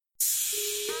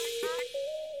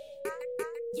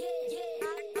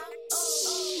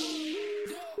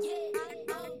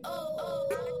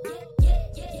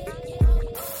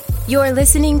You're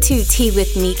listening to Tea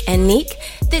with Meek and Neek.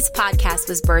 This podcast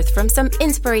was birthed from some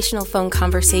inspirational phone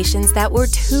conversations that were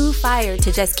too fire to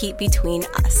just keep between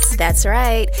us. That's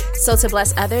right. So to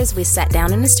bless others, we sat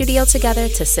down in the studio together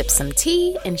to sip some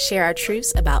tea and share our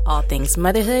truths about all things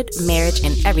motherhood, marriage,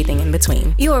 and everything in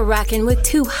between. You're rocking with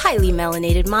two highly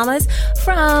melanated mamas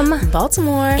from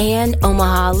Baltimore and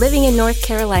Omaha, living in North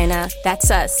Carolina.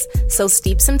 That's us. So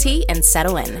steep some tea and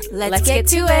settle in. Let's get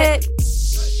to it.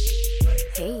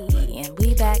 Hey, and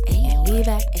we back, and we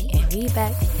back, and we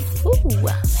back. Ooh,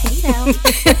 hey now.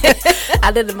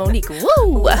 I did the Monique.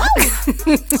 Woo!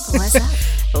 What's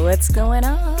up? What's going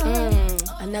on?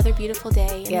 Another beautiful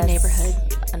day in the neighborhood.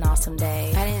 An awesome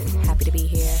day. Happy to be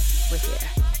here. We're here.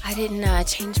 I didn't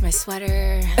change my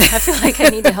sweater. I feel like I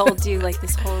need to do like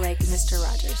this whole like Mr.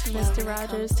 Rogers. Mr.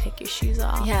 Rogers, take your shoes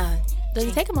off. Yeah. Does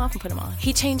he take them off and put them on?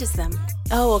 He changes them.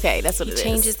 Oh, okay. That's what it is. He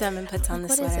changes them and puts on the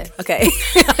sweater. Okay.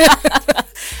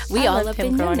 We all up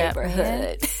in your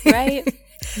neighborhood, right?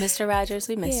 Mr. Rogers,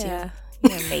 we miss you.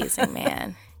 You're amazing,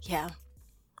 man. Yeah.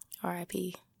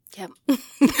 R.I.P. Yep.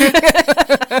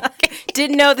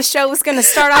 Didn't know the show was going to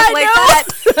start off like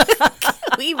that.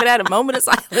 We even had a moment of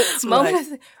silence.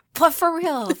 But for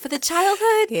real, for the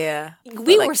childhood, yeah,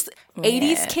 we were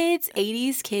 80s kids.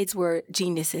 80s kids were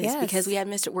geniuses because we had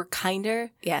we're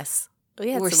kinder. Yes,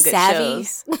 we had we're some good savvy.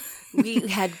 shows. We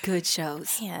had good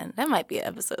shows. Man, that might be an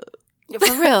episode.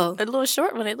 For real. A little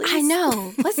short one at least. I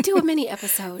know. Let's do a mini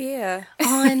episode. Yeah.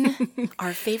 On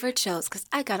our favorite shows, because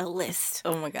I got a list.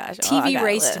 Oh my gosh. TV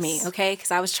raced me, okay?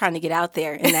 Because I was trying to get out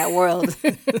there in that world.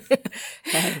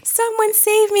 Someone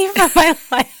save me from my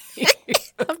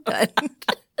life. I'm done.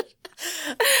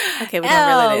 Okay, we're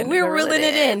gonna reel it in. We're reeling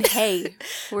it in. Hey,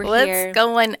 we're here. What's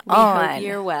going on? We hope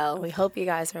you're well. We hope you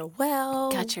guys are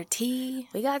well. Got your tea?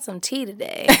 We got some tea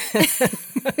today.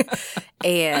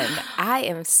 And I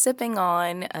am sipping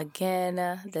on,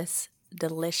 again, this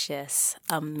delicious,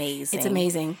 amazing. It's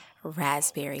amazing.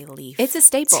 Raspberry leaf. It's a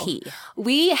staple. Tea.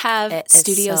 We have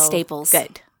studio so staples.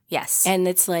 Good. Yes. And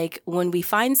it's like when we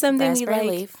find something Raspberry we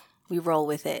like, leaf. we roll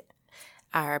with it.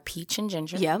 Our peach and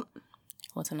ginger. Yep.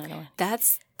 What's another one?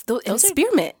 That's those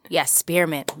spearmint. Yes,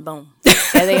 spearmint. Boom.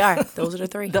 There they are. Those are the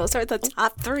three. Those are the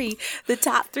top three. The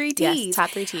top three teas. Yes, top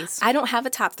three teas. I don't have a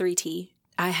top three tea.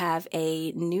 I have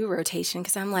a new rotation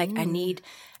because I'm like, I need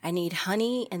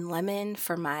honey and lemon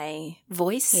for my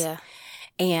voice. Yeah.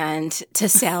 And to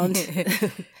sound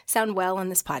well on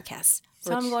this podcast.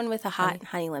 So I'm going with a hot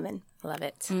honey lemon. Love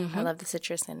it. Mm-hmm. I love the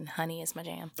citrus, and honey is my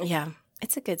jam. Yeah.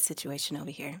 It's a good situation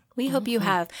over here. We hope you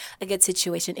have a good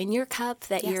situation in your cup,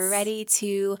 that you're ready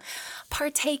to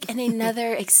partake in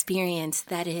another experience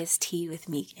that is Tea with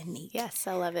Meek and Neek. Yes,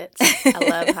 I love it. I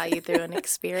love how you threw an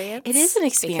experience. It is an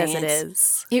experience. Because it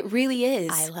is. It really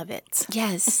is. I love it.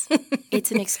 Yes.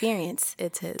 It's an experience.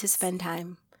 It is. To spend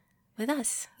time with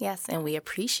us. Yes, and we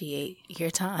appreciate your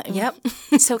time. Yep.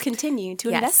 So continue to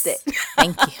invest it.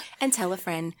 Thank you. And tell a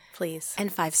friend. Please.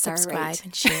 And 5-star subscribe rate.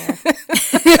 And share.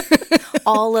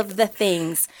 All of the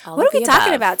things. What are we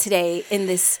talking about today in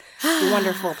this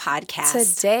wonderful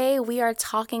podcast? Today we are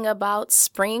talking about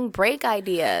spring break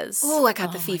ideas. Oh, I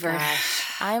got the fever.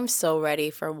 I'm so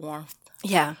ready for warmth.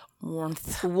 Yeah.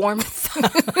 Warmth.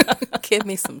 Give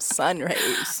me some sun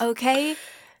rays. Okay.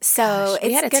 So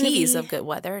we had a tease of good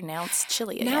weather. Now it's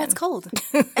chilly again. Now it's cold.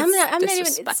 I'm not even.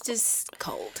 It's just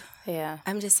cold. Yeah.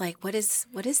 I'm just like, what is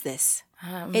this?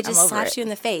 It just slaps you in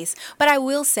the face. But I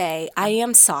will say, I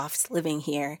am soft living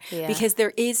here because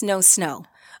there is no snow.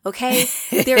 Okay?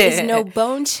 There is no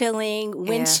bone chilling,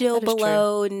 wind chill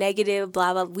below, negative,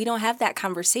 blah, blah. We don't have that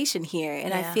conversation here.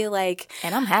 And I feel like.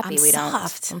 And I'm happy we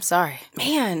soft. don't. I'm sorry.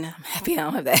 Man. I'm happy I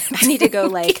don't have that. I need to go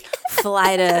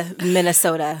fly to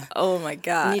Minnesota. Oh my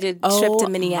God. I need a trip to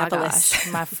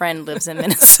Minneapolis. My friend lives in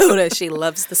Minnesota. She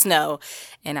loves the snow.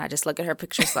 And I just look at her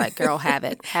pictures like, girl, have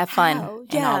it. Have fun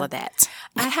and all of that.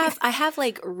 I have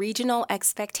like regional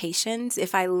expectations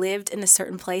if I lived in a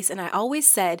certain place. And I always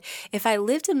said, if I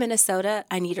lived in Minnesota,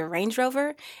 I need a Range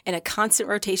Rover and a constant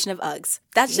rotation of Uggs.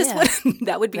 That's just what,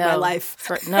 that would be my life.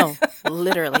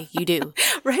 Literally, you do.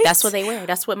 Right? That's what they wear.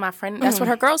 That's what that's what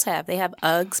her girls have. They have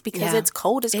Uggs because it's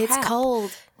cold as crap. It's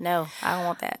cold. No, I don't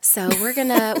want that. So we're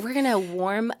gonna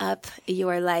warm up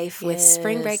your life with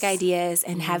spring break ideas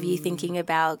and have you thinking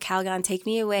about Calgon, take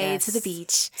me away to the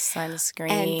beach, sunscreen,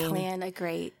 and plan a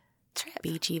great trip.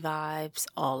 Beachy vibes,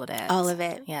 all of that. All of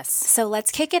it. Yes. So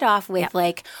let's kick it off with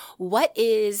what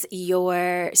is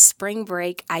your spring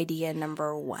break idea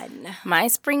number one? My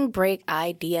spring break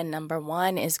idea number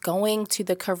one is going to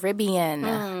the Caribbean.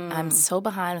 I'm so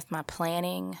behind with my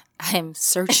planning. I'm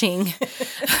searching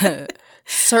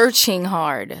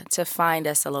hard to find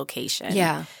us a location.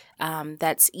 Yeah.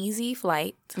 that's easy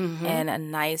flight and a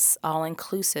nice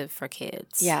all-inclusive for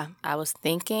kids. Yeah. I was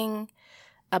thinking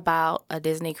about a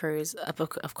Disney cruise.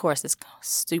 Of course, it's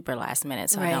super last minute,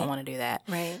 so I don't want to do that.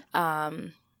 Right.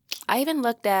 I even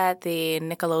looked at the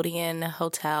Nickelodeon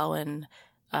Hotel in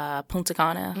Punta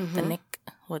Cana, the Nick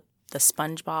with the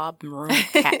SpongeBob maroon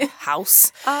cat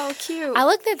house. Oh, cute. I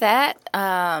looked at that.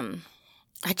 I'm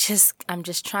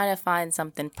just trying to find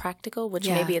something practical, which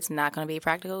maybe it's not going to be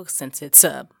practical since it's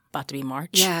about to be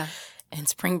March. Yeah. And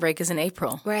spring break is in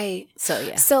April. Right. So,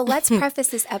 yeah. So let's preface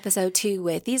this episode, too,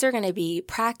 with these are going to be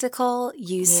practical,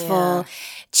 useful,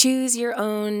 choose your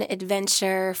own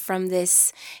adventure from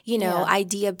this,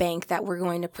 idea bank that we're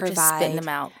going to provide. Just spitting them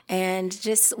out. And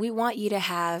we want you to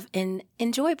have an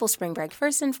enjoyable spring break.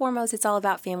 First and foremost, it's all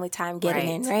about family time getting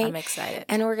in, right? I'm excited.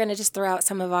 And we're going to just throw out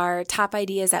some of our top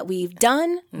ideas that we've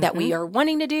done, that we are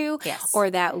wanting to do, or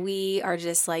that we are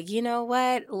just like, you know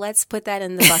what, let's put that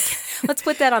in the bucket. Let's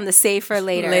put that on the safe for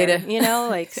later.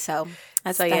 So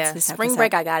that's this spring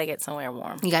break. I got to get somewhere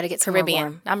warm. You got to get somewhere Caribbean.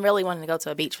 warm. I'm really wanting to go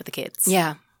to a beach with the kids.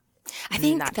 Yeah, I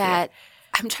think that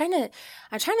I'm trying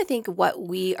to think what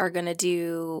we are going to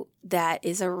do that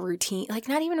is a routine, like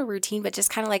not even a routine, but just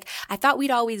kind of like, I thought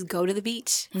we'd always go to the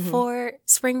beach for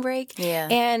spring break. Yeah.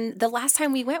 And the last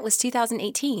time we went was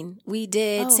 2018. We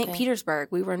did St. Petersburg.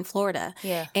 We were in Florida.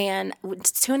 Yeah. And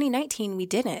 2019, we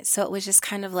didn't. So it was just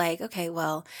kind of like, okay,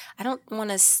 well, I don't want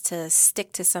us to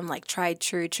stick to some like tried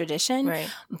true tradition.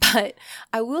 Right. But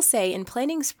I will say in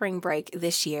planning spring break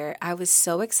this year, I was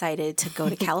so excited to go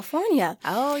to California.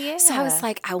 Oh, yeah. So I was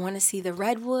like, I want to see the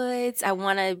redwoods. I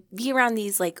want to be around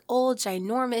these like old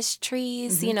ginormous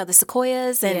trees, the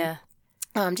sequoias, and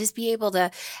just be able to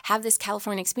have this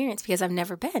California experience because I've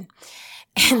never been.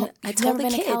 And I told the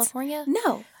kids, to California?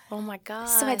 No. Oh my God.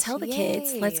 So I tell the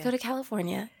kids, let's go to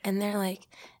California. And they're like,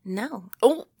 no.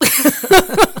 Oh.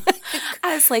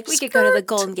 I was like, we could go to the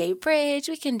Golden Gate Bridge.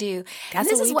 We can do. And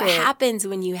this is what happens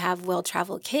when you have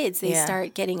well-traveled kids. They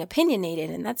start getting opinionated,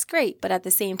 and that's great. But at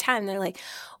the same time, they're like,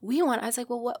 I was like,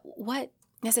 well, what?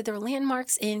 I said, there were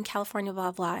landmarks in California,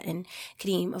 blah, blah. And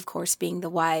Kadeem, of course, being the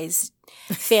wise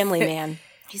family man,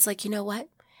 he's like, you know what?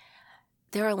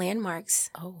 There are landmarks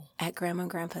at Grandma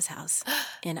and Grandpa's house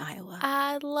in Iowa.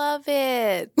 I love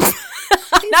it.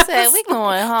 He said, we're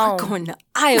going home. We're going to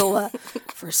Iowa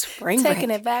for spring break.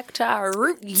 Taking it back to our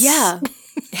roots. Yeah.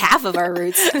 Half of our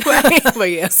roots. Right.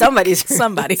 But yeah.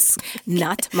 Somebody's.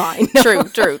 Not mine. True.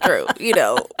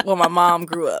 Where my mom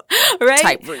grew up. Right.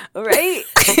 Type root. Right.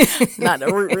 Not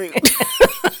the root.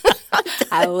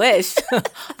 I wish.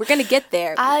 We're going to get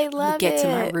there. I love get to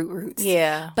my roots.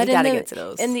 Yeah. But we got to get to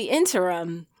those. In the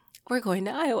interim, we're going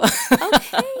to Iowa.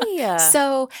 Okay.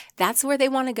 So that's where they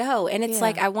want to go. And it's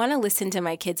like, I want to listen to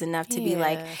my kids enough to be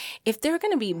like, if they're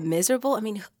going to be miserable, I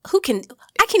mean, I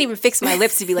can't even fix my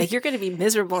lips to be like, you're going to be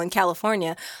miserable in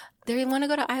California. They want to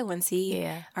go to Iowa and see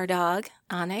our dog,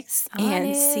 Onyx,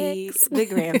 and see the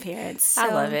grandparents. So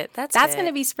I love it. That's going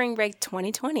to be spring break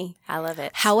 2020. I love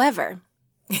it. However,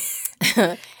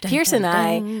 Pierce and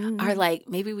I are like,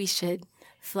 maybe we should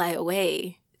fly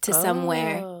away to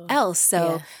somewhere else.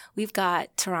 So we've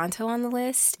got Toronto on the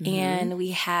list, and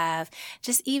we have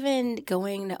just even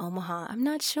going to Omaha. I'm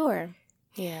not sure.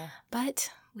 Yeah. But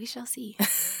we shall see.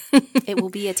 It will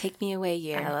be a take me away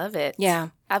year. I love it. Yeah.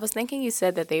 I was thinking you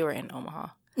said that they were in Omaha.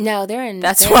 No, they're in.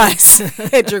 That's why I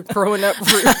said you're growing up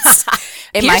roots.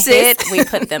 In my head, we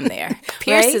put them there.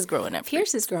 Pierce is growing up.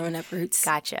 Pierce is growing up roots.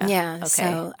 Gotcha. Yeah. Okay.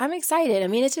 So I'm excited. I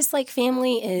mean, it's just like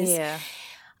family is. Yeah.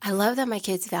 I love that my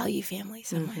kids value family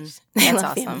so much. That's love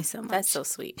awesome. family so much. That's so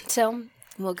sweet. So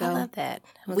we'll go. I love that.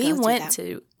 We'll we go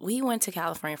went to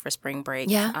California for spring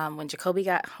break. Yeah. When Jacoby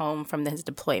got home from his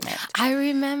deployment. I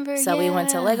remember. So we went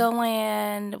to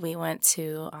Legoland. We went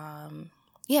to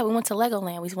we went to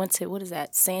Legoland. We went to, what is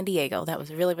that? San Diego. That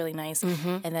was really, really nice.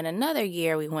 And then another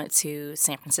year we went to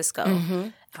San Francisco.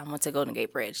 I went to Golden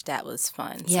Gate Bridge. That was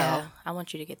fun. Yeah. So I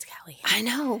want you to get to Cali. I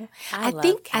know. I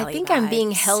think I'm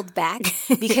being held back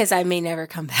because I may never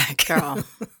come back. Girl,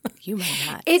 you may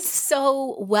not. It's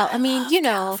so, well, I mean,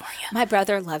 my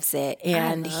brother loves it,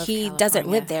 and he doesn't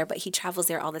live there, but he travels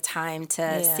there all the time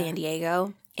to San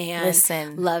Diego and loves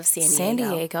San Diego. San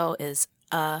Diego is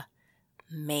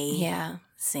amazing. Yeah.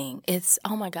 It's,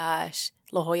 oh my gosh.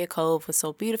 La Jolla Cove was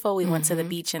so beautiful. We went to the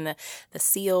beach, and the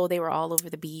seal, they were all over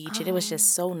the beach, and it was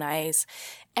just so nice.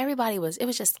 It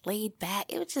was just laid back.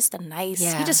 It was just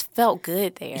you just felt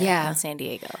good there in San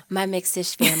Diego. My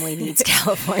mixed-ish family needs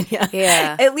California.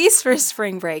 Yeah. At least for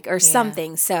spring break or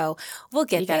something. So we'll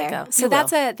get there. Go. So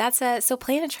so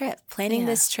plan a trip. Planning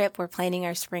this trip, we're planning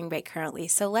our spring break currently.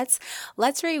 So let's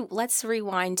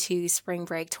rewind to spring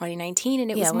break 2019,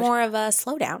 and it was more of a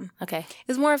slowdown. Okay. It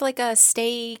was more of like a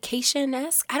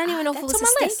staycation-esque. I don't even know if it was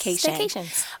a staycation.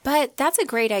 Staycations. But that's a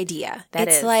great idea.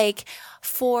 It's is. Like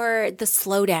for the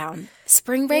slowdown.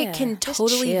 Spring break can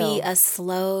totally be a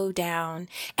slow down,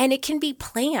 and it can be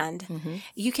planned.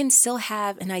 You can still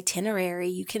have an itinerary.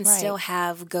 You can still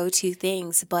have go-to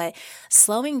things, but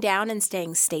slowing down and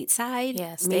staying stateside.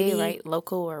 Yeah, stay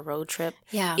local or road trip.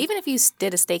 Yeah. Even if you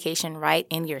did a staycation right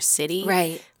in your city,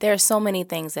 there are so many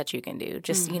things that you can do.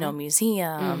 Just,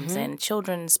 museums and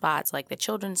children's spots like the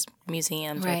children's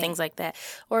museums or things like that.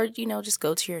 Or, just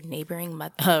go to your neighboring,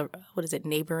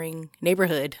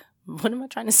 neighborhood. What am I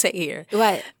trying to say here?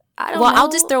 What? I'll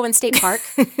just throw in state park.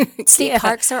 State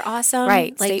parks are awesome.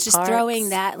 Right. Like just parks. Throwing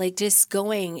that, like just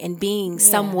going and being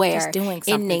somewhere just doing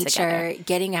something in nature, together.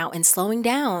 Getting out and slowing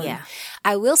down. Yeah.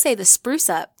 I will say the spruce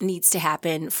up needs to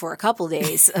happen for a couple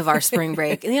days of our spring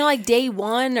break. Like day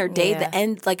one or the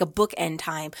end, like a bookend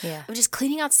time of just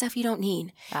cleaning out stuff you don't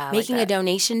need. Making a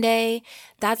donation day.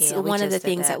 That's one of the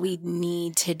things that we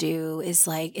need to do is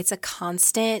like, it's a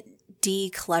constant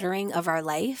decluttering of our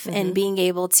life and being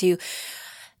able to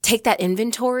take that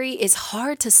inventory is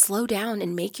hard to slow down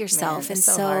and make yourself. Man, and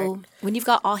so when you've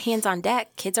got all hands on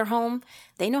deck, kids are home,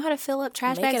 they know how to fill up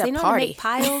trash bags. They know how to make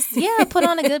piles. Put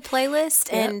on a good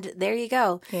playlist and there you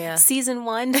go. Yeah. Season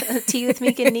 1, Tea with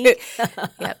Meek and Neek.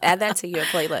 Add that to your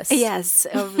playlist. Yes.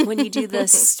 When you do the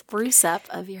spruce up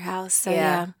of your house. So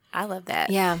I love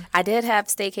that. Yeah. I did have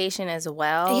staycation as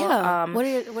well. Yeah. What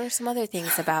are some other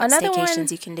things about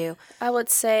staycations you can do? I would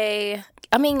say,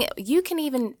 you can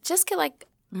even just get like,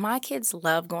 my kids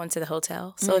love going to the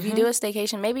hotel. So if you do a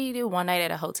staycation, maybe you do one night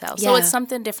at a hotel. So it's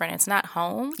something different. It's not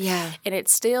home. Yeah. And it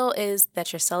still is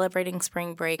that you're celebrating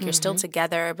spring break. You're still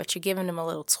together, but you're giving them a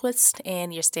little twist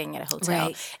and you're staying at a hotel.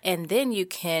 Right. And then you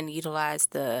can utilize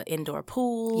the indoor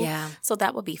pool. Yeah. So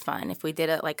that would be fun if we did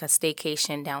a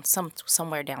staycation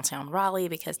somewhere downtown Raleigh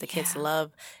because the kids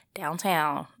love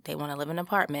downtown. They want to live in an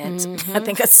apartment. I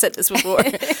think I said this before.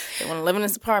 They want to live in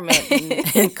this apartment.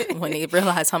 And when they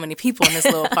realize how many people in this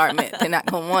little apartment, they're not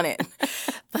going to want it.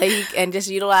 But and just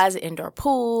utilize the indoor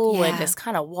pool and just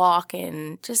kind of walk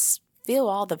and just feel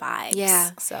all the vibes. Yeah.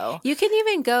 So you can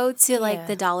even go to like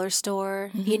the dollar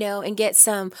store, and get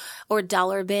some, or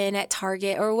dollar bin at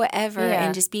Target or whatever,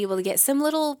 and just be able to get some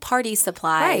little party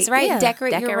supplies, right? Yeah.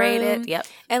 Decorate your room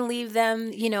and leave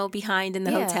them, behind in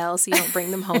the hotel so you don't bring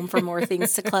them home for more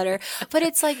things to clutter. But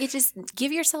it's like, just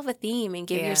give yourself a theme and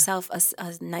give yourself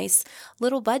a nice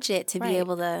little budget to be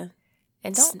able to.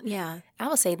 And I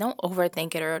would say don't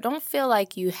overthink it or don't feel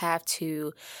like you have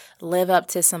to live up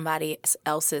to somebody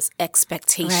else's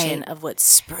expectation of what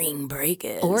spring break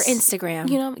is. Or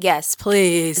Instagram. Yes,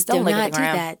 please. Don't look at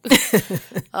the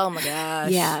gram. Oh my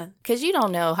gosh. Yeah. Because you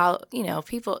don't know how,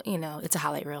 people, it's a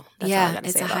highlight reel. That's all I gotta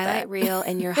say about that. It's a highlight reel,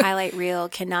 and your highlight reel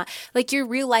cannot, your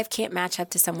real life can't match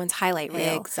up to someone's highlight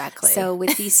reel. Exactly. So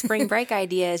with these spring break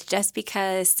ideas, just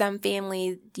because some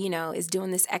family, is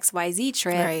doing this XYZ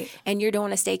trip and you're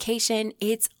doing a staycation,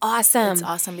 it's awesome. It's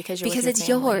awesome because it's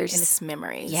yours and it's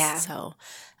memories. Yeah. So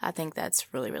I think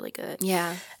that's really, really good.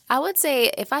 Yeah. I would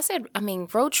say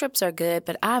road trips are good,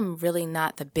 but I'm really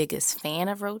not the biggest fan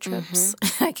of road trips.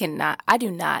 I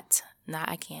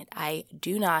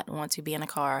do not want to be in a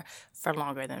car for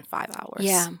longer than 5 hours.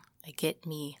 Yeah. Get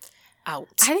me out.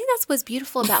 I think that's what's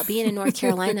beautiful about being in North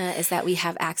Carolina is that we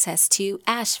have access to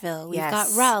Asheville. We've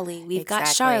got Raleigh. We've got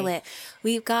Charlotte.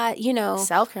 We've got,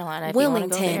 South Carolina, Wilmington. If you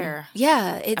want to go there.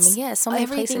 Yeah. So many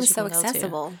places everything's you so can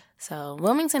accessible. Go to. So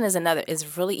Wilmington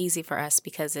is really easy for us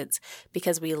because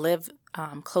we live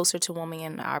closer to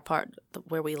Wilmington. Our part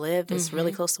where we live is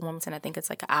really close to Wilmington. I think it's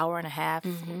like an hour and a half,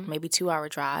 maybe 2 hour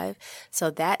drive.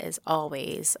 So that is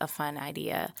always a fun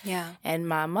idea. Yeah. And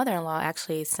my mother-in-law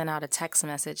actually sent out a text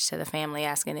message to the family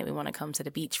asking if we want to come to the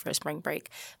beach for a spring break.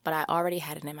 But I already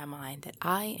had it in my mind that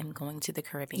I am going to the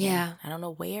Caribbean. Yeah. I don't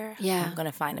know where. Yeah. I'm going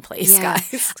to find a place,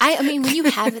 guys. When you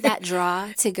have that draw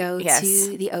to go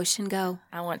to the ocean, go.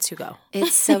 I want to go.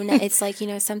 It's so it's like,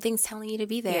 something's telling you to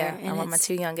be there. Yeah. I want my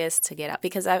two youngest to get out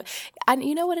because I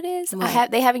you know what it is?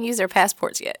 What? They haven't used their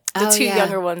passports yet. The two yeah.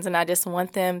 younger ones, and I just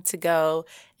want them to go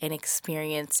and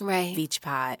experience beach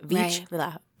vibes yes.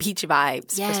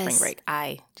 for spring break.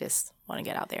 I just want to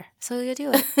get out there. So you'll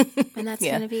do it, and that's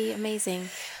going to be amazing.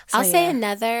 So, I'll say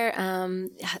another,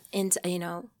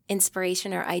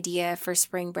 inspiration or idea for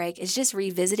spring break is just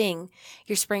revisiting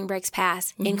your spring breaks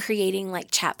past and creating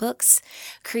like chapbooks,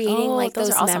 creating like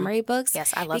those memory books.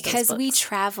 Yes, I love because those books. we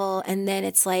travel and then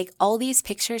it's like all these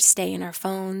pictures stay in our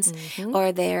phones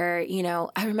or they're,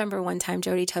 I remember one time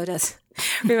Jody told us,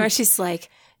 she's like,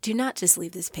 do not just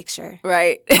leave this picture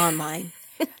online.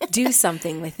 Do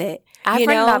something with it. I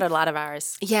printed out a lot of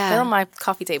ours. Yeah. They're on my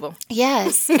coffee table.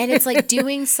 Yes. And it's like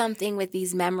doing something with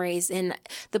these memories. And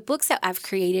the books that I've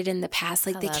created in the past,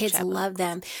 like the kids love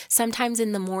them. Sometimes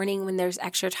in the morning when there's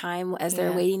extra time as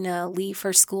they're waiting to leave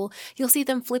for school, you'll see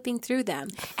them flipping through them.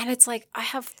 And it's like, I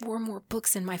have 4 more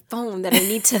books in my phone that I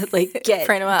need to like get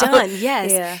print them out. done.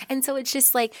 Yes. Yeah. And so it's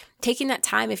just like taking that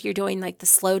time if you're doing like the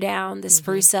slow down, the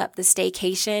spruce up, the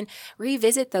staycation,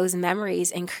 revisit those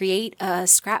memories and create a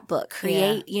scrapbook,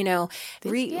 create,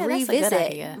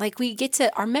 revisit. Like we get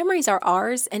to, our memories are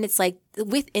ours. And it's like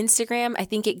with Instagram, I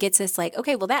think it gets us like,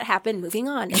 okay, well that happened, moving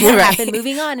on. And that happened,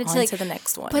 moving on. It's on like, to the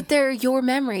next one. But they're your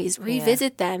memories.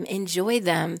 Revisit them, enjoy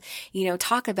them,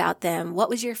 talk about them. What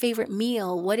was your favorite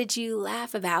meal? What did you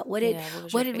laugh about? What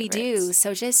did we do?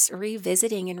 So just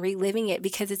revisiting and reliving it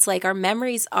because it's like our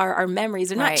memories are our memories.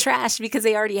 They're not trash because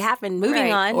they already happened.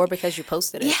 Moving on. Or because you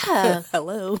posted it. Yeah.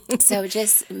 Hello. So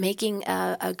just making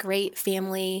a great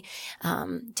family,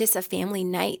 just a family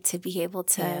night to be able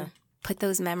to put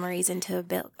those memories into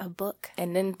a book.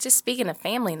 And then just speaking of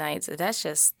family nights, that's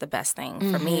just the best thing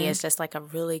for me. It's just like a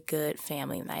really good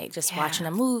family night. Just watching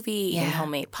a movie, eating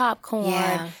homemade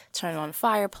popcorn, turning on the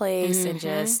fireplace and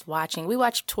just watching. We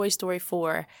watched Toy Story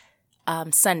 4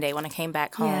 Sunday when I came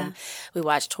back home. Yeah. We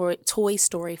watched Toy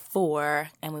Story 4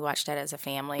 and we watched that as a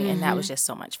family and that was just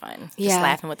so much fun. Just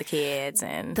laughing with the kids.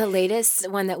 And the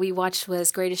latest one that we watched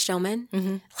was Greatest Showman.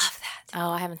 Love that. Oh,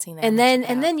 I haven't seen that. And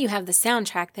then you have the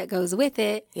soundtrack that goes with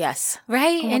it. Yes.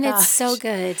 Right? Oh and gosh. It's so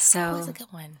good. So that was a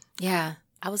good one. Yeah.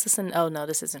 I was listening. Oh no,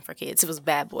 this isn't for kids. It was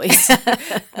Bad Boys,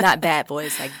 not Bad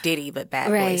Boys like Diddy, but Bad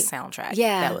Boys soundtrack.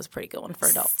 Yeah, that was a pretty good one for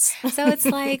adults. So it's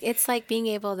like being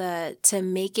able to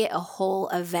make it a whole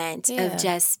event of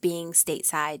just being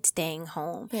stateside, staying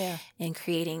home, and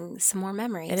creating some more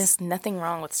memories. And there's nothing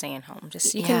wrong with staying home.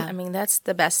 Just you can. I mean, that's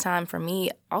the best time for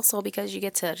me. Also because you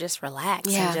get to just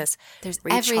relax and just there's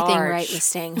recharge. Everything right with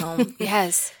staying home.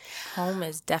 Yes, home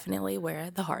is definitely where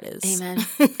the heart is. Amen.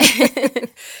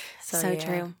 So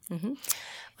true. Mm-hmm.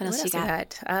 What else you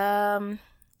got?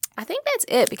 I think that's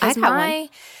it because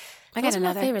I got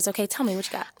another. My favorites. Okay, tell me what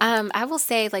you got. I will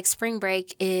say like spring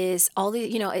break is all the,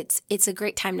 it's a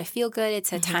great time to feel good.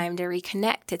 It's a time to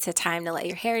reconnect. It's a time to let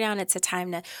your hair down. It's a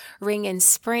time to ring in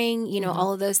spring,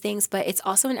 all of those things. But it's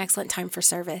also an excellent time for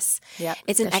service. Yep,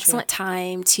 it's an excellent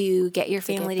time to get your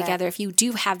family together. If you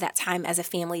do have that time as a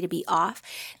family to be off,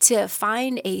 to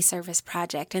find a service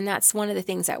project. And that's one of the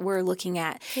things that we're looking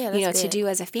at, to do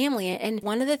as a family. And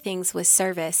one of the things with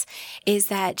service is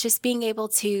that just being able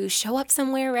to show up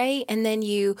somewhere, right? And then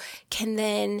you can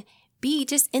then be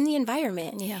just in the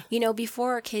environment. Yeah.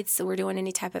 Before our kids were doing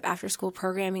any type of after school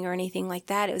programming or anything like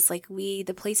that, it was like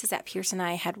the places that Pierce and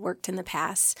I had worked in the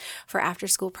past for after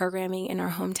school programming in our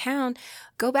hometown,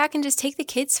 go back and just take the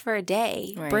kids for a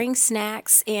day, bring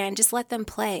snacks and just let them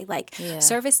play.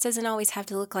 Service doesn't always have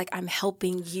to look like I'm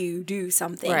helping you do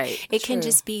something. Right. It can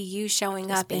just be you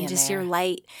showing up and just your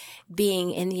light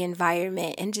being in the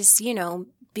environment and just,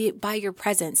 by your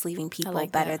presence, leaving people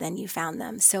better than you found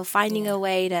them. So finding a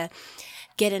way to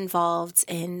get involved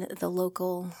in the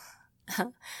local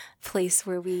place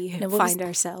where we find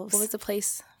ourselves. What was the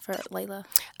place for Layla?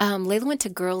 Layla went to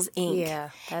Girls Inc.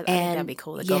 Yeah, I think that'd be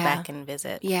cool to go back and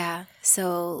visit. Yeah,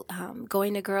 so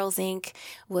going to Girls Inc.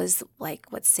 was like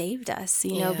what saved us,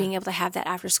 being able to have that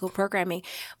after school programming.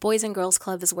 Boys and Girls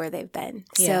Club is where they've been.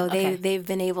 So they've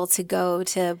been able to go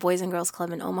to Boys and Girls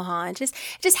Club in Omaha and just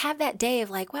have that day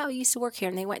of like, wow, we used to work here.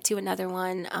 And they went to another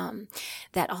one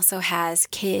that also has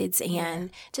kids and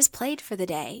just played for the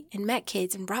day and met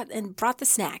kids and brought the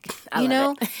snack,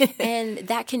 love it. And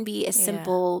that can be a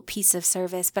simple piece of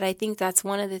service, but I think that's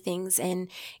one of the things. And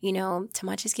to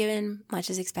much is given, much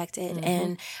is expected.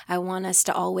 And I want us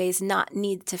to always not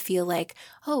need to feel like,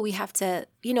 oh, we have to,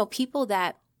 people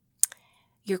that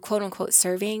you're quote unquote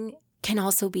serving can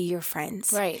also be your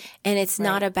friends. Right. And it's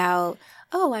not about,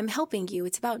 oh, I'm helping you.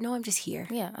 It's about, no, I'm just here.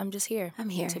 Yeah, I'm just here. I'm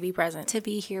here. To be present. To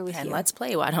be here with and you. let's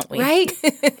play, why don't we? Right?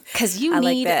 Because you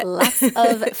need like lots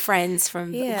of friends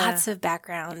from lots of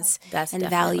backgrounds That's and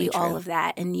definitely value all true. of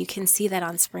that. And you can see that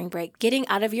on spring break, getting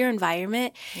out of your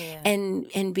environment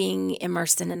and being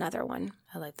immersed in another one.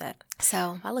 I like that.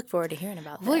 So I look forward to hearing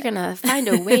about that. we're going to find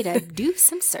a way to do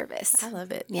some service. I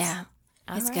love it. Yeah.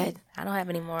 It's good. I don't have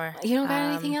any more. You don't got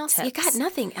anything else? tips. You got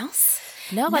nothing else?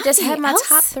 No, I just had Nothing my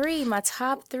else?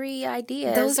 top three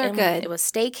ideas. Those are And good. It was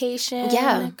staycation,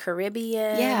 Yeah.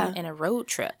 Caribbean, Yeah. and a road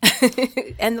trip.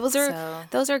 And those are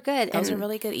good. Those and are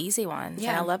really good, easy ones.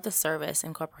 Yeah. And I love the service,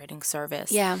 incorporating service.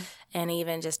 Yeah. And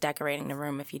even just decorating the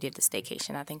room if you did the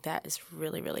staycation. I think that is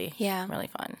really, really, really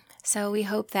fun. So we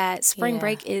hope that spring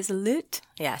break is lit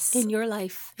Yes. in your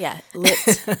life. Yeah,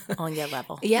 lit on your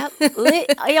level. Yep,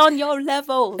 lit on your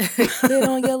level. Lit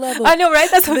on your level. I know, right?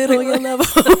 That's what Lit on your level.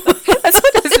 That's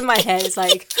what is in my head. It's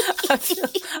like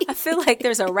I feel like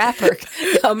there's a rapper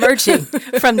emerging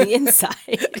from the inside.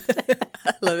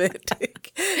 I love it.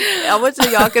 I want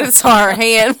y'all could have saw her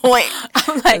hand point.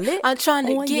 I'm like, Lit I'm trying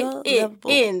to on get your it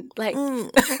level. in. Like,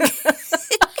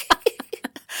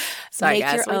 Sorry, make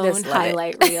guys, your we own just love it.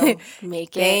 highlight reel.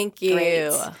 Make it Thank you.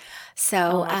 great.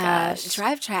 So, gosh.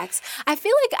 Drive Tracks. I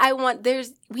feel like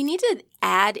we need to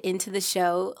add into the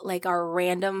show like our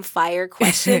random fire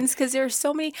questions because there are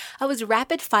so many. I was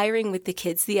rapid firing with the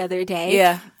kids the other day.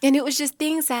 Yeah. And it was just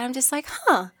things that I'm just like,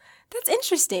 that's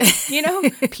interesting.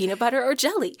 Peanut butter or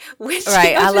jelly. Which,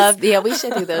 Right. I love, we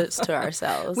should do those to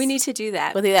ourselves. We need to do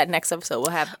that. We'll do that next episode. We'll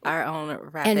have our own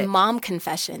rapid. And mom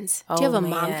confessions. Do you have a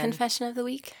mom man. confession of the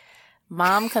week?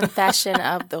 Mom confession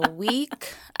of the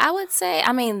week, I would say.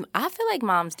 I mean, I feel like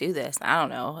moms do this. I don't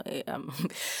know.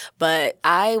 But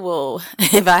I will,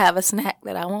 if I have a snack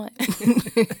that I want,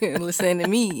 listen to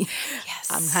me. Yes.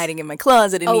 I'm hiding in my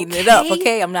closet and eating it up,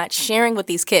 okay? I'm not sharing with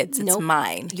these kids. It's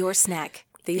mine. Your snack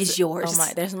is yours. Oh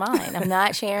my, there's mine. I'm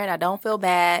not sharing. I don't feel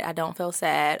bad. I don't feel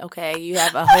sad, okay? You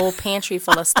have a whole pantry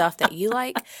full of stuff that you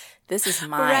like. This is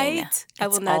mine. Right? I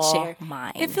will not share.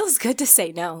 Mine. It feels good to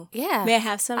say no. Yeah. May I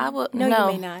have some? I will. No,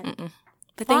 you may not. Mm-mm.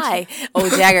 But thank Why? you. Oh,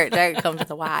 Jagger comes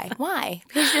with a why. Why?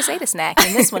 Because you just ate a snack,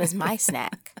 and this one is my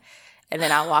snack. And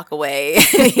then I walk away.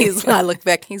 I look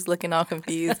back. He's looking all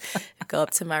confused. I go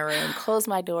up to my room, close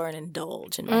my door, and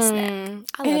indulge in my snack. I love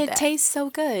And it that. tastes so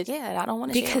good. Yeah, I don't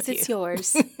want to share Because with it's you.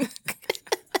 yours.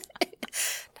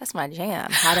 That's my jam.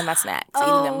 Hiding my snacks,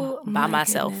 Oh, eating them by my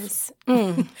myself.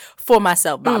 goodness. For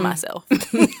myself, by myself.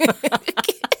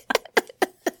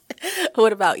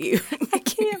 What about you? I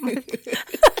can't.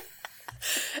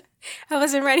 I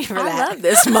wasn't ready for I that. love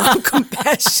this mom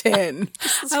compassion.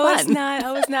 This is fun.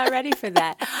 I was not ready for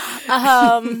that.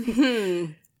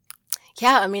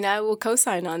 Yeah, I mean, I will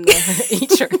co-sign on the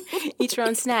eat your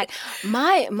own snack.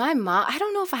 My mom, I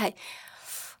don't know if my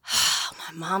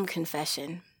mom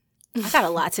confession. I got a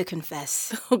lot to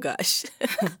confess. Oh gosh.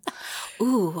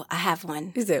 Ooh, I have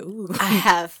one. Is it? Ooh. I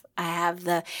have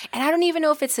and I don't even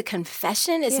know if it's a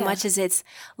confession as much as it's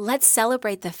let's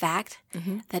celebrate the fact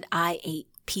that I ate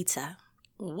pizza.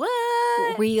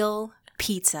 What? Real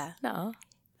pizza. No.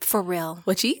 For real.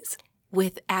 What cheese?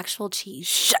 With actual cheese.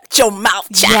 Shut your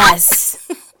mouth, child. Yes.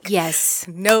 Yes.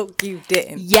 No, you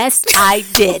didn't. Yes, I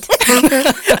did.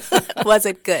 Was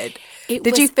it good? It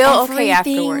Did was you feel okay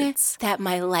everything afterwards? that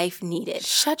my life needed.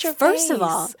 Shut your First face. of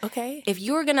all, Okay. if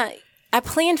you were gonna, I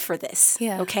planned for this.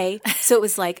 Yeah. Okay. So it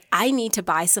was like I need to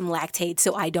buy some Lactaid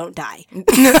so I don't die.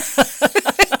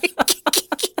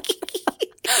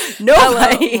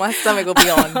 Hello, my stomach will be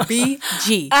on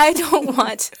BG. I don't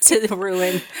want to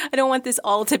ruin. I don't want this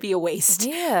all to be a waste.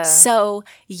 Yeah. So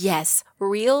yes,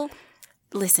 real.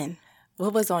 Listen,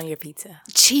 What was on your pizza?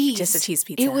 cheese. Just a cheese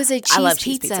pizza. It was a cheese I love pizza.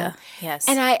 cheese pizza. Yes.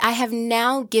 And I have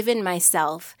now given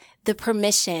myself the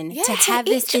permission to to have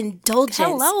eat this indulgence.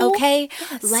 Hello. Okay?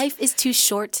 Yes. Life is too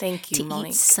short Thank you, to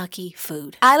Monique. eat sucky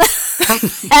food.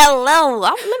 Hello.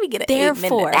 Let me get an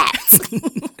Therefore, amen to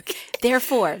that.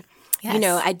 Therefore, you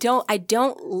know, Yes. I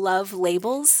don't love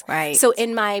labels. Right. So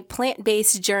in my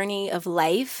plant-based journey of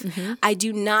life, I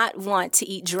do not want to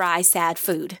eat dry, sad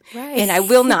food. Right. And I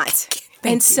will not.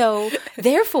 And so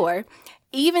therefore,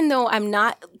 even though I'm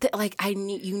not like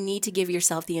you need to give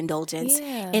yourself the indulgence.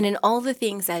 Yeah. And in all the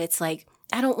things that it's like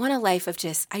I don't want a life of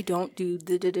just I don't do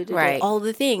Right. all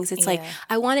the things. It's like Yeah.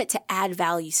 I want it to add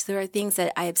value. So there are things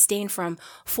that I abstain from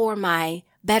for my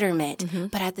betterment,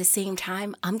 but at the same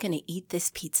time, I'm going to eat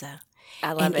this pizza.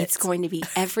 I love And it. it's going to be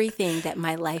everything that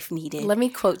my life needed. Let me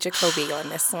quote Jacoby on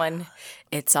this one.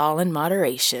 It's all in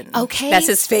moderation. Okay. That's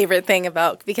his favorite thing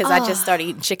about, because I just started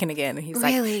eating chicken again. And he's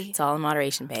Really? like, it's all in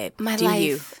moderation, babe. My Do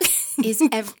you? life is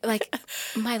like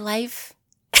my life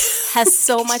has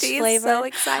so much She's flavor. so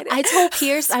excited. I told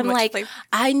Pierce, I'm like, flavor.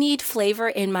 I need flavor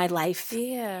in my life.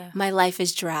 Yeah. My life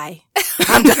is dry.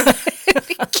 I'm done.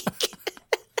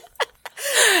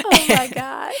 Oh my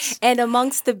gosh. And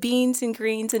amongst the beans and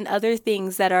greens and other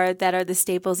things that are the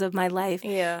staples of my life,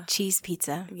 Yeah. cheese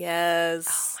pizza. Yes.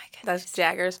 Oh my goodness. That's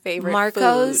Jagger's favorite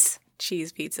Marco's food.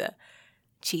 Cheese pizza.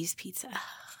 cheese pizza.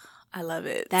 I love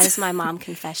it. That is my mom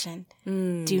confession.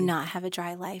 Do not have a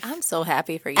dry life. I'm so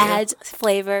happy for you. Add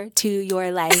flavor to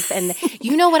your life. And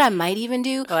you know what I might even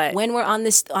do? What? When we're on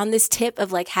this tip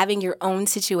of like having your own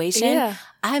situation, Yeah.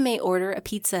 I may order a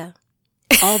pizza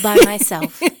all by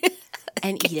myself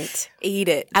and eat it. Eat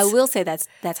it. I will say that's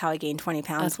how I gained 20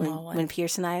 pounds when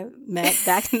Pierce and I met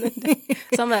back in the day.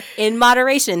 So I'm in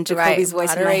moderation, Jacoby's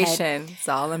voice in my head. Moderation. It's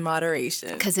all in moderation.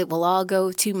 Because it will all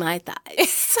go to my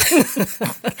thighs.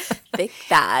 Thick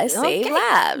thighs save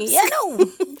lives. Yeah, no.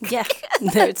 Yeah,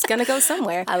 it's going to go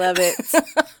somewhere. I love it.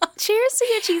 Cheers to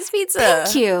your cheese pizza.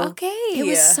 Thank you. Okay. It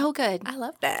was so good. I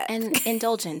love that. And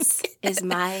indulgence is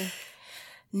my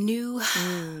new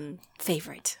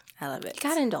favorite. I love it. You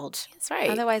gotta indulge. That's right.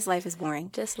 Otherwise, life is boring.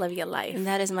 Just live your life. And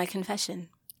that is my confession.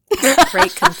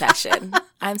 Great confession.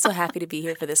 I'm so happy to be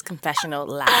here for this confessional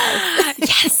live.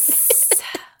 Yes.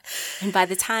 And by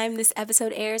the time this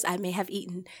episode airs, I may have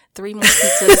eaten 3 more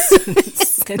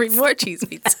pizzas. 3 more cheese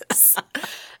pizzas.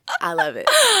 I love it.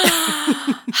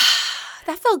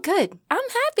 That felt good. I'm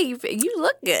happy. You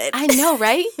look good. I know,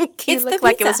 right? You It's look the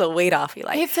like it pizza. was a weight off. You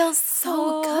like It feels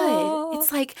so good.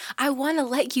 It's like I want to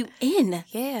let you in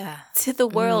yeah. to the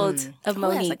world of Who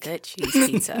has a Monique. good cheese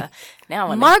pizza? Now I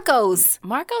wanna- Marco's.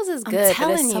 Marco's is good, but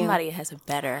telling if you. somebody has a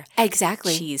better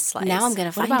Exactly. cheese slice. Now I'm gonna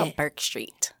What find about it. Burke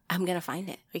Street? I'm gonna find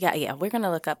it. We're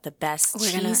gonna look up the best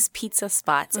We're gonna- cheese pizza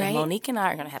spots, Right? and Monique and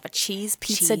I are gonna have a cheese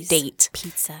pizza Cheese date,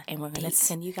 Pizza. and we're gonna date.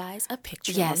 send you guys a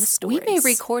picture. on the Yes, stories. we may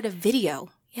record a video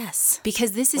Yes,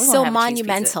 because this is We're so gonna have a cheese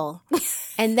monumental.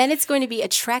 And then it's going to be a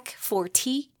trek for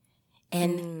tea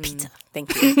and pizza.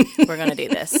 thank you. We're gonna do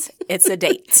this. It's a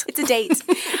date. It's a date.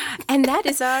 And that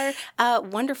is our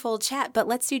wonderful chat. But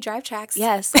let's do drive tracks.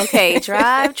 Yes. Okay.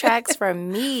 Drive tracks for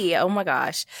me. Oh my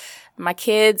gosh. My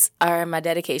kids are my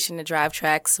dedication to drive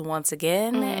tracks once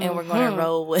again, and we're going to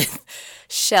roll with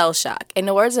Shell Shock. In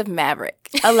the words of Maverick,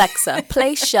 Alexa,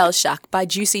 play Shell Shock by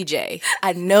Juicy J.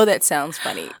 I know that sounds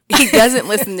funny. He doesn't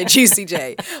listen to Juicy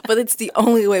J, but it's the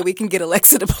only way we can get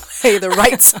Alexa to play the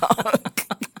right song.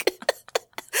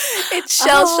 It's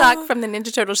Shell Shock from the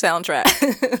Ninja Turtle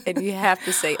soundtrack. And you have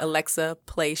to say, Alexa,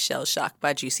 play Shell Shock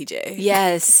by Juicy J.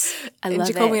 Yes. I And love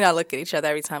Jacoby it. and I look at each other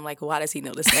every time like, why does he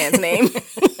know this man's name?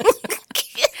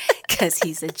 Because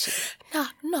he's a G.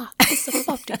 Nah, it's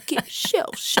about to get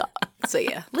shell shock. So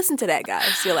yeah, listen to that,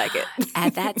 guys. You'll like it.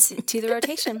 Add that to the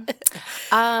rotation.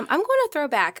 I'm going to throw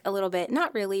back a little bit.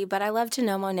 Not really, but I love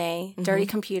Janelle Monáe, Dirty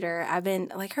Computer. I've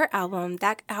been, like, her album,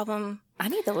 that album I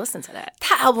need to listen to that.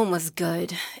 was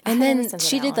good. And haven't then listened to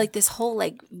she that did one. like this whole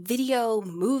like video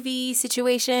movie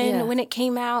situation Yeah. when it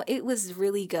came out. It was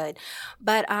really good.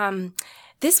 But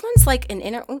this one's like an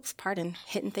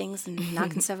hitting things and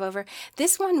knocking stuff over.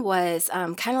 This one was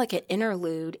kind of like an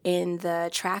interlude in the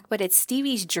track, but it's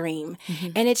Stevie's Dream.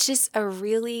 And it's just a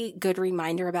really good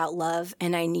reminder about love.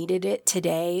 And I needed it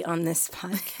today on this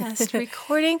podcast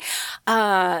recording.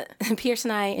 Pierce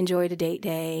and I enjoyed a date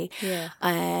day.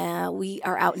 Yeah. We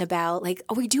are out and about. Like,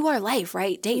 we do our life,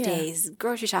 right? Date Yeah. days,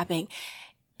 grocery shopping.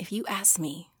 If you ask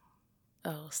me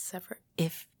Oh, separate.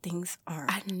 if things are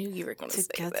I knew you were going to say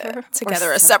together that. Together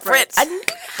or or separate.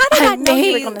 separate? How did I know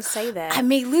you were may- going to say that? I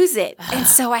may lose it. And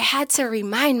so I had to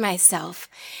remind myself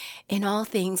in all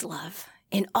things love,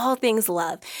 in all things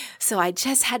love. So I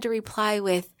just had to reply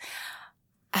with,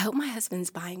 I hope my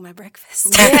husband's buying my breakfast.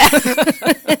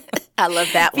 I love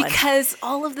that one. Because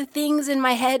all of the things in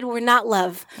my head were not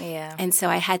love. Yeah. And so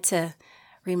I had to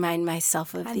remind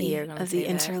myself of I knew you were gonna the say that.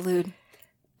 interlude.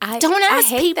 I Don't ask I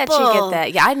hate that you people. get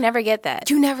that. Yeah, I never get that.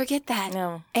 You never get that.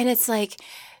 No. And it's like,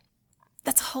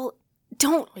 that's a whole,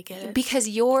 We get it. because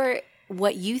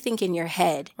what you think in your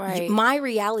head, Right. my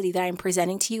reality that I'm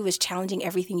presenting to you is challenging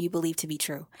everything you believe to be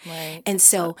true. Right. And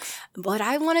so what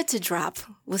I wanted to drop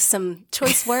was some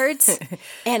choice words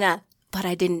and but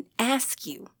I didn't ask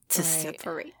you to Right.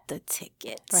 separate the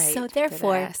tickets. Right. So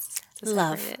therefore, Didn't ask to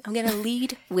love. separate it. I'm going to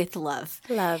lead with love.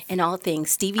 Love. In all things.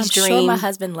 Stevie's I'm Dream. sure my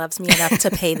husband loves me enough to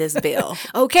pay this bill.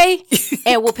 Okay.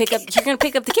 And we'll pick up, you're going to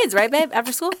pick up the kids, right, babe,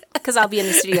 after school? Because I'll be in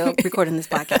the studio recording this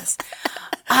podcast.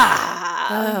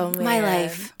 Oh, man. My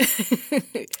life.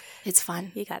 It's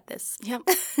fun. You got this. Yep.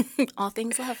 All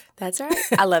things love. That's right.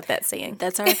 I love that saying.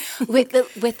 That's our with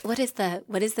what is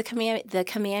the commandment? The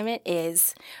commandment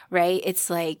is, right? It's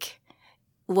like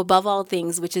above all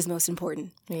things, which is most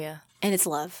important. Yeah. And it's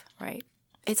love. Right.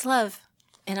 It's love.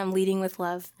 And I'm leading with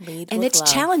love. Lead and with it's love.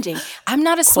 challenging. I'm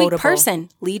not a sweet Quotable. person.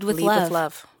 Lead with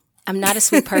love. I'm not a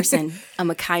sweet person. I'm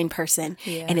a kind person.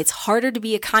 Yeah. And it's harder to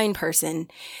be a kind person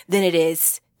than it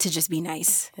is to just be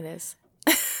nice. It is.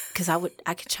 Because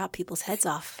I could chop people's heads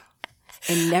off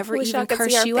and never Wish even y'all could see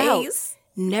curse our you face. out.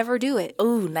 Never do it.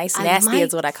 Ooh, nice I nasty might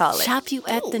is what I call it. Chop you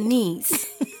at the knees.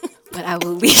 But I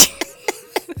will lead.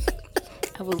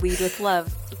 I will lead with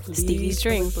love. Stevie's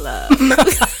Dream. Love.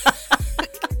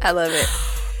 I love it.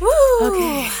 Woo.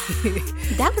 Okay.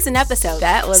 That was an episode.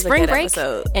 That was Spring a good break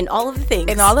episode. and all of the things.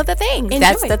 And all of the things. Enjoy.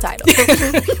 That's the title.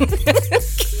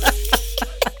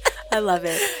 I love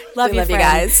it. Love you friend.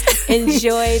 guys.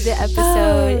 Enjoy the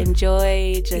episode.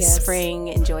 Enjoy just spring.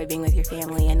 Enjoy being with your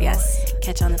family. And we'll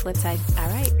catch you on the flip side. All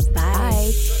right.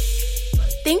 Bye.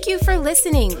 Thank you for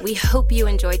listening. We hope you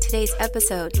enjoyed today's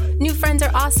episode. New friends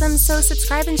are awesome, so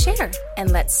subscribe and share.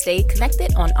 And let's stay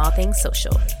connected on all things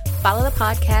social. Follow the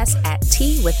podcast at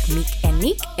Tea with Meek and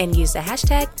Neek and use the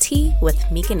hashtag Tea with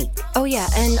Meek and Neek. Oh yeah,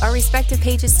 and our respective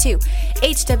pages too.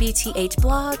 HWTH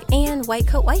Blog and White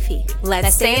Coat Wifey.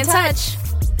 Let's stay in touch.